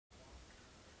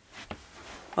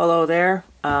Hello there.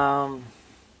 I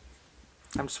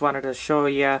just wanted to show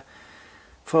you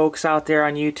folks out there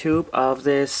on YouTube of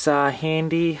this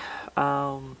handy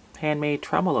handmade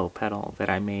tremolo pedal that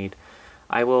I made.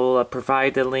 I will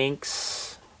provide the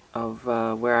links of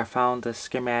where I found the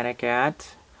schematic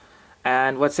at.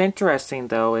 And what's interesting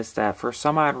though is that for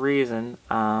some odd reason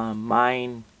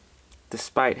mine,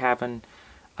 despite having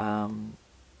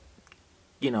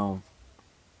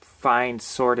fine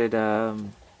sorted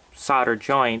solder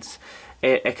joints,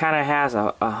 it kind of has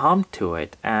a hump to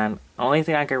it, and the only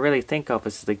thing I can really think of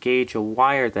is the gauge of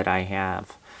wire that I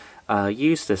have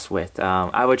used this with.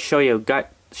 I would show you a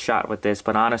gut shot with this,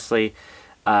 but honestly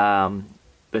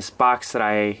this box that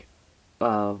I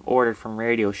ordered from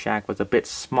Radio Shack was a bit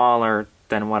smaller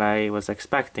than what I was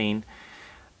expecting,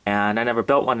 and I never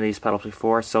built one of these pedals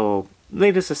before, so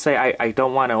needless to say I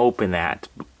don't want to open that,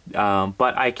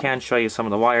 but I can show you some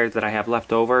of the wires that I have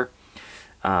left over.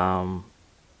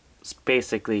 It's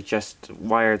basically just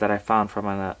wire that I found from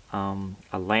a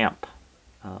lamp,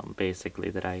 basically,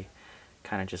 that I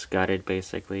kind of just gutted,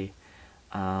 basically.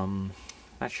 Not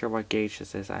sure what gauge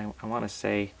this is. I want to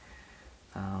say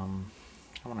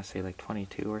like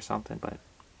 22 or something, but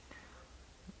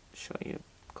show you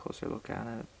a closer look at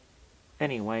it.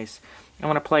 Anyways, I'm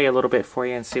going to play a little bit for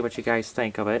you and see what you guys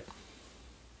think of it.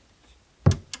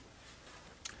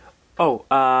 Oh,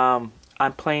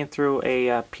 I'm playing through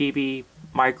a PB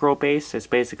micro bass. It's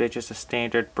basically just a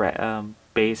standard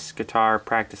bass guitar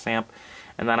practice amp,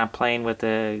 and then I'm playing with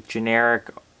a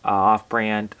generic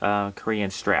off-brand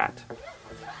Korean Strat.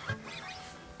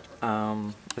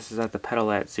 This is at the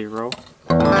pedal at 0.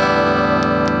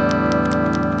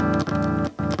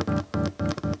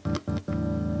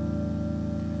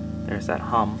 There's that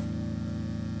hum,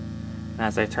 and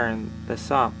as I turn this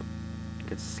up, it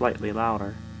gets slightly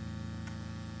louder.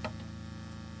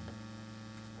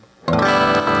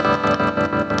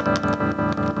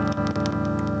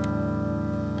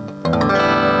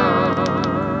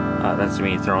 That's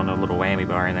me throwing a little whammy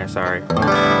bar in there, sorry.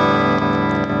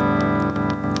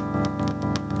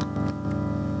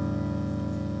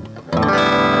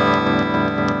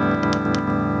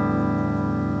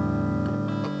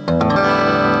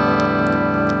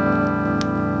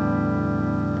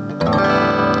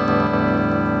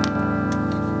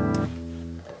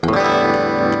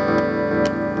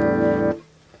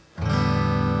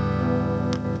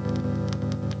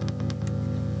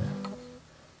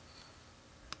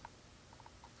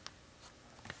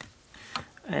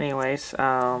 Anyways,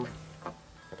 I'm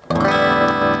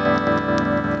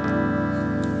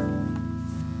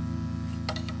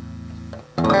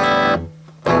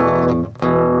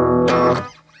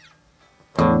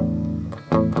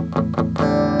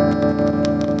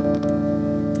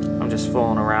just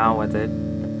fooling around with it.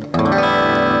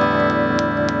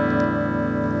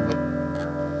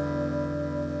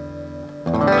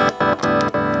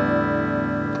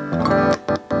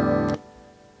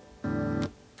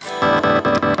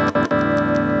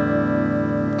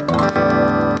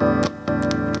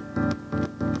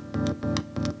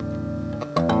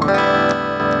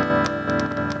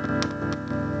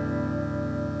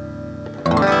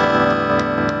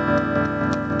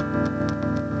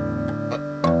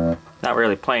 Not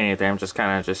really playing anything, I'm just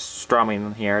kind of just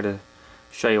strumming here to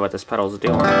show you what this pedal is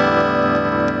doing.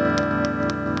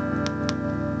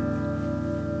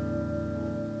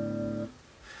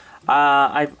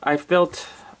 I've built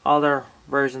other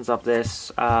versions of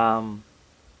this, and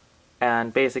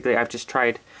basically I've just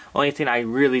tried. Only thing I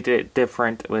really did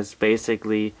different was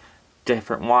basically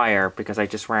different wire, because I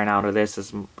just ran out of this.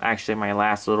 This is actually my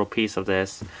last little piece of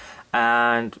this,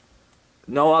 and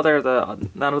none of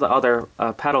the other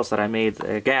pedals that I made,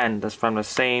 again, that's from the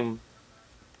same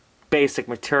basic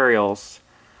materials.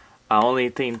 Only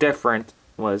thing different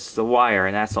was the wire,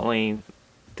 and that's the only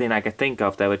thing I could think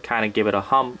of that would kind of give it a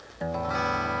hump.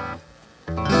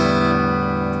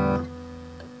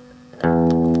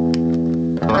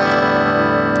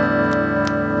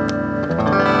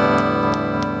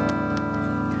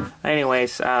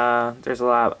 Anyways, there's a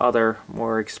lot of other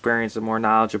more experienced and more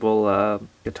knowledgeable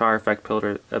guitar effect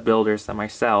builders than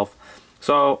myself.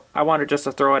 So I wanted just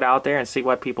to throw it out there and see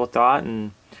what people thought,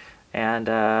 and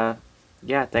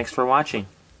yeah, thanks for watching.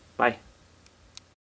 Bye.